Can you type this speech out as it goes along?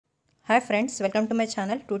Hi friends, welcome to my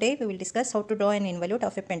channel. Today we will discuss how to draw an involute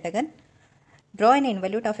of a pentagon. Draw an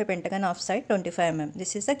involute of a pentagon of side 25 mm.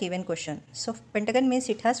 This is a given question. So pentagon means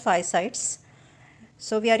it has 5 sides.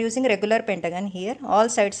 So we are using regular pentagon here. All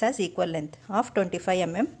sides has equal length of 25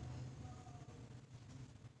 mm.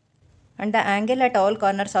 And the angle at all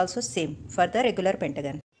corners also same for the regular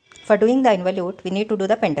pentagon. For doing the involute, we need to do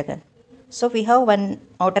the pentagon. So we have one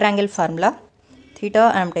outer angle formula.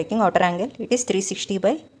 Theta I am taking outer angle. It is 360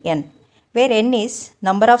 by n. Where n is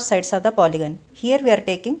number of sides of the polygon. Here we are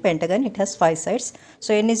taking pentagon. It has 5 sides.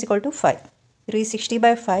 So n is equal to 5. 360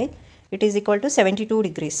 by 5. It is equal to 72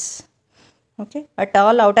 degrees. Okay. At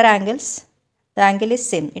all outer angles, the angle is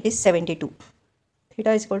same. It is 72.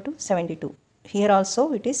 Theta is equal to 72. Here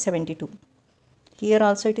also it is 72. Here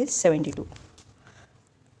also it is 72.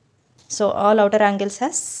 So all outer angles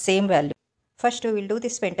has same value. First we will do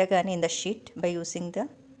this pentagon in the sheet by using the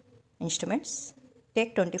instruments.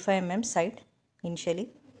 Take 25 mm side initially.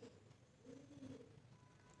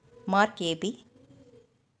 Mark AB.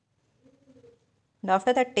 And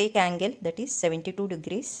after that take angle, that is 72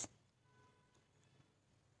 degrees.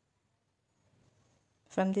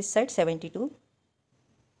 From this side 72.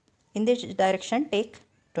 In this direction take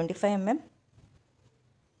 25 mm.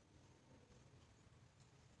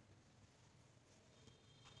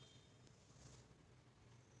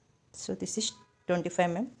 So this is 25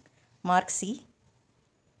 mm. Mark C.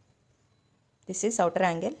 This is outer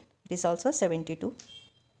angle. It is also 72.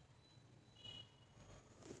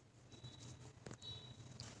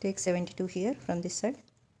 Take 72 here from this side.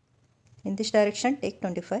 In this direction take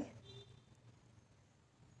 25.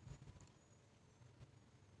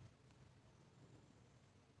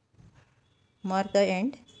 Mark the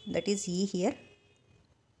end, that is E here.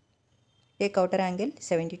 Take outer angle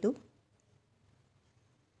 72.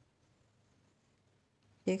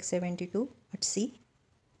 Take 72 at C.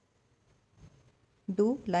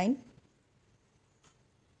 Do line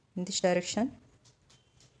in this direction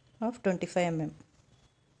of 25 mm.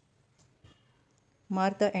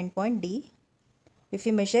 Mark the end point D. If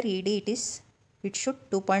you measure ED, it should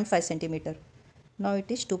 2.5 centimeter. Now it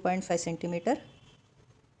is 2.5 centimeter.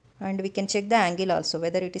 And we can check the angle also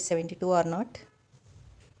whether it is 72 or not.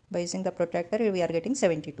 By using the protractor we are getting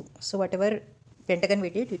 72. So whatever pentagon we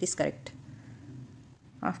did, it is correct.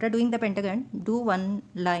 After doing the pentagon, do one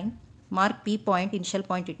line. Mark P point, initial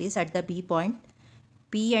point it is at the B point.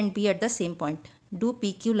 P and B at the same point. Do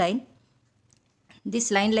PQ line.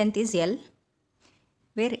 This line length is L.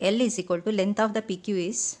 Where L is equal to length of the PQ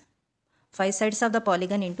is 5 sides of the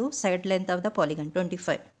polygon into side length of the polygon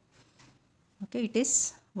 25. Okay, it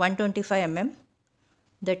is 125 mm,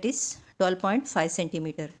 that is 12.5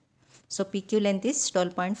 centimeter. So PQ length is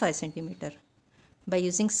 12.5 centimeter. By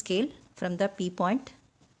using scale from the P point,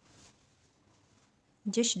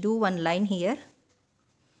 just do one line here.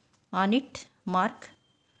 On it mark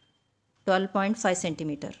 12.5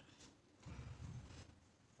 centimeter.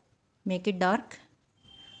 Make it dark.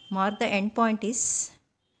 Mark the end point is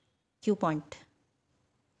Q point.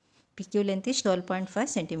 PQ length is 12.5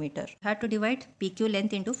 centimeter. Have to divide PQ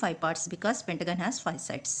length into 5 parts because pentagon has 5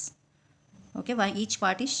 sides. Okay, why each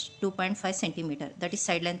part is 2.5 centimeter. That is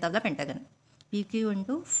side length of the pentagon. PQ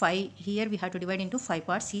into 5. Here we have to divide into 5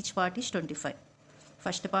 parts. Each part is 25.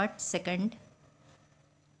 First part, second,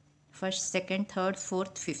 third,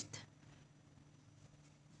 fourth, fifth.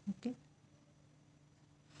 Okay.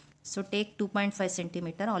 So take 2.5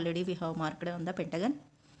 centimeter. Already we have marked on the pentagon.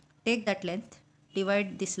 Take that length.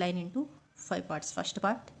 Divide this line into 5 parts. First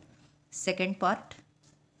part, second part,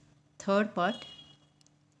 third part,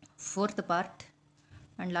 fourth part,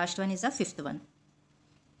 and last one is the fifth one.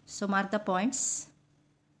 So mark the points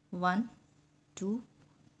 1, 2,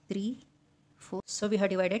 3, 4. So we have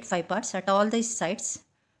divided 5 parts. At all these sides,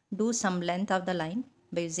 do some length of the line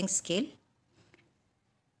by using scale.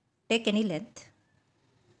 Take any length.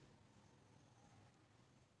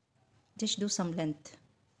 Just do some length.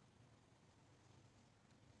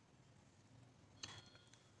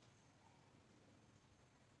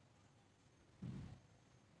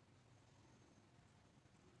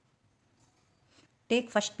 Take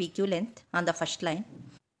first PQ length on the first line.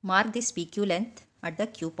 Mark this PQ length at the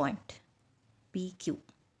Q point. PQ.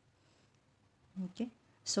 Okay.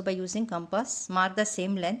 So by using compass, mark the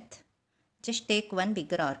same length. Just take one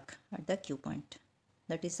bigger arc at the Q point.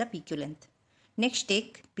 That is the PQ length. Next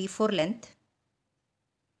take P4 length.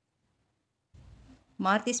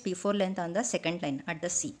 Mark this P4 length on the second line at the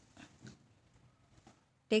C.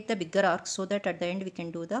 Take the bigger arc so that at the end we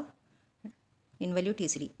can do the involute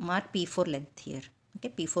easily. Mark P4 length here.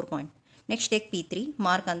 Okay, P4 point. Next take P3,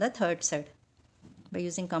 mark on the third side by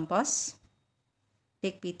using compass.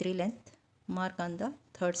 Take P3 length, mark on the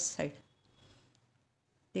third side.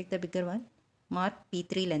 Take the bigger one, mark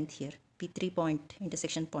P3 length here, P3 point,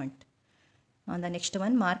 intersection point. On the next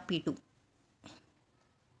one, mark P2.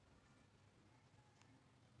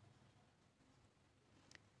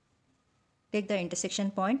 Take the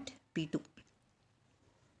intersection point P2.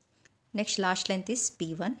 Next last length is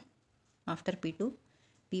P1. After P2,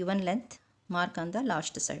 P1 length, mark on the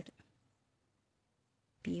last side.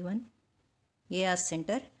 P1, A as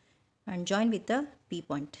center and join with the P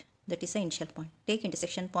point, that is the initial point. Take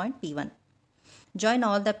intersection point P1. Join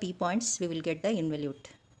all the P points, we will get the involute.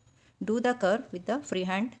 Do the curve with the free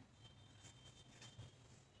hand.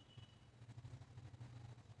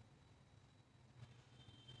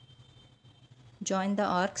 Join the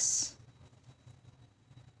arcs.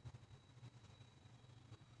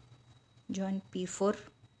 Join P4,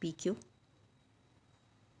 PQ.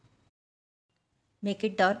 Make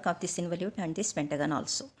it dark of this involute and this pentagon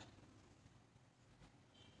also.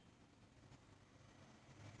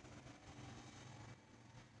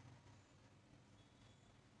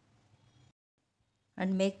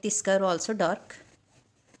 And make this curve also dark.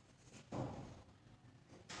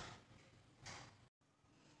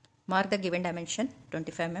 Mark the given dimension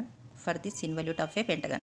 25 mm for this involute of a pentagon.